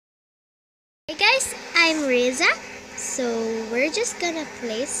Hey guys, I'm Riza. So we're just gonna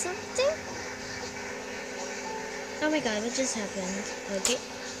play something. Oh my god, what just happened? Okay.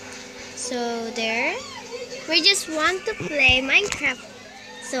 So there. We just want to play Minecraft.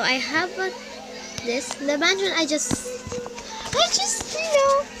 So I have the mansion I just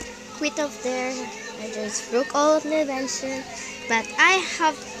quit off there. I just broke all of the mansion. But I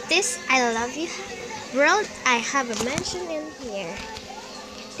have this I love you world. I have a mansion in here.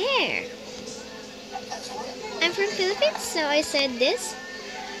 There. I'm from Philippines, so I said this.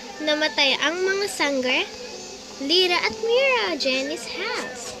 Namatay ang mga sangre, Lira at Mira, Jenny's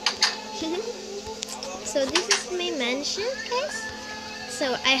house. So this is my mansion, guys.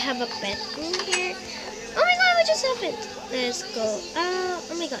 So I have a pet in here. Oh my god, what just happened? Let's go. Oh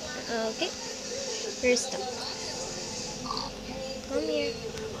my god. Okay. We're stuck. Come here.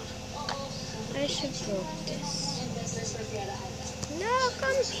 I should broke this. No,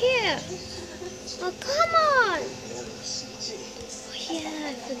 come here. Oh, come on! Oh, yeah,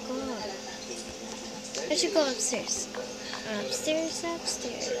 I forgot. I should go upstairs. Upstairs.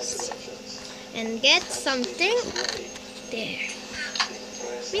 And get something. There.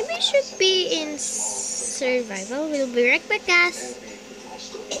 Maybe I should be in survival. We'll be right back, guys.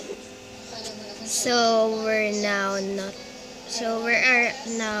 So we are now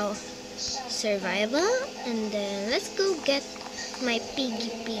survival. And then let's go get my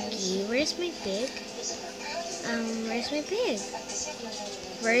piggy. Where's my pig? Where's my pig?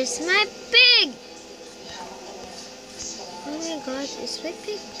 Where's my pig? Oh my god, is my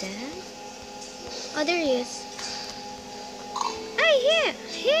pig dead? Oh, there he is. Hey,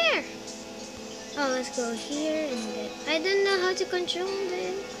 here! Oh, let's go here and then I don't know how to control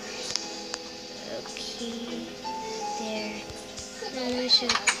them. Okay, there. And we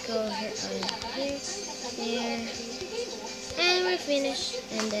should go here on here, there. And we're finished.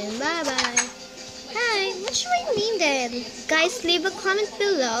 And then bye-bye. Hi, what should I name them? Guys, leave a comment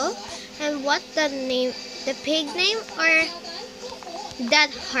below. And what the pig name or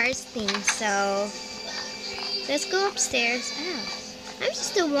that horse name. So, let's go upstairs. Oh, I'm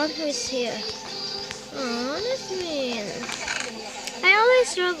just the one who's here. Oh, that's mean. I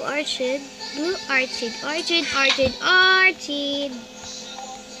always love orchid. Blue orchid.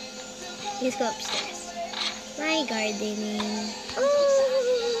 Let's go upstairs. My gardening. Oh,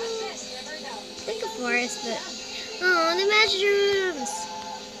 like a forest, but the mushrooms.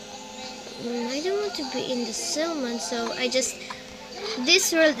 I don't want to be in the salmon, so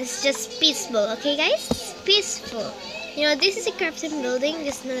this world is just peaceful, okay guys? Peaceful. You know, this is a crafting building.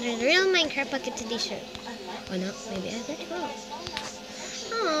 This is not a real Minecraft Pocket Edition. Oh no, maybe I got 12.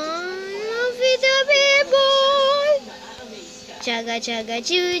 Oh, love the people. Chaga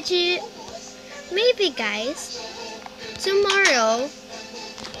choo choo. Maybe guys, tomorrow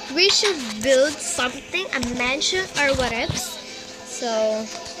we should build something, a mansion or whatever. So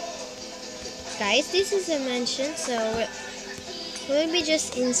guys, this is a mansion, so we'll be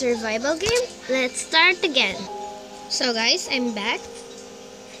just in survival game. Let's start again. So guys, I'm back.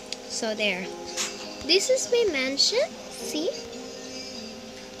 So there. This is my mansion. See?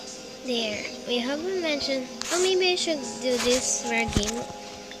 There. We have a mansion. Oh, maybe I should do this for a game.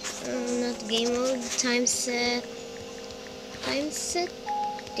 Not game mode, time set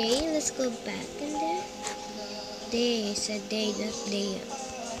day. Let's go back in there. Day, said day, not day.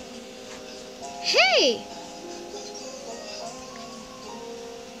 Hey!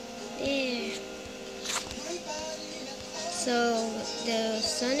 There. So the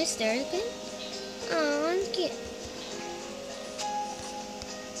sun is there again. Oh, cute.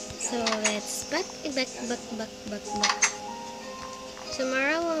 So let's back.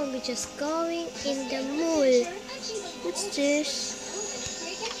 Tomorrow we'll be just going in the mall. What's this?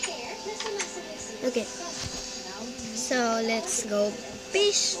 Okay. So let's go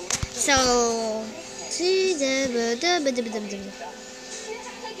fish.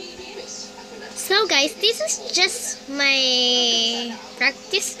 So guys, this is just my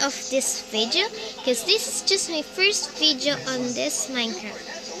practice of this video because this is just my first video on this Minecraft.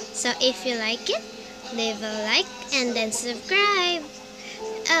 So if you like it, leave a like and then subscribe.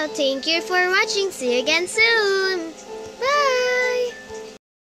 Oh, thank you for watching. See you again soon.